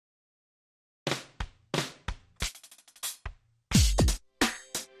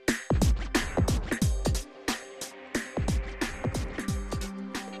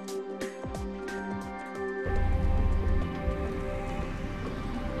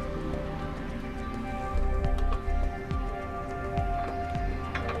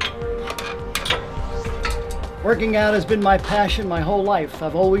Working out has been my passion my whole life.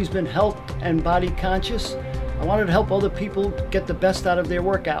 I've always been health and body conscious. I wanted to help other people get the best out of their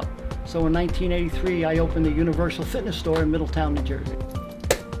workout. So in 1983, I opened the Universal Fitness store in Middletown, New Jersey.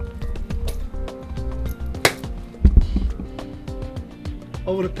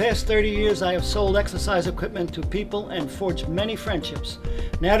 Over the past 30 years, I have sold exercise equipment to people and forged many friendships.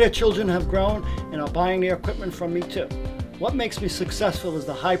 Now their children have grown and are buying their equipment from me too. What makes me successful is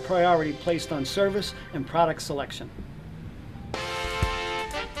the high priority placed on service and product selection.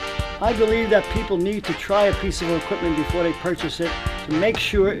 I believe that people need to try a piece of equipment before they purchase it to make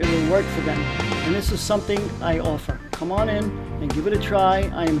sure it will work for them. And this is something I offer. Come on in and give it a try.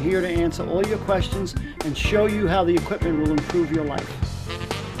 I am here to answer all your questions and show you how the equipment will improve your life.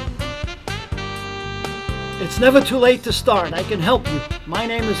 It's never too late to start. I can help you. My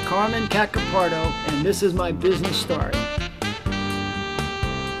name is Carmen Cacopardo, and this is my business story.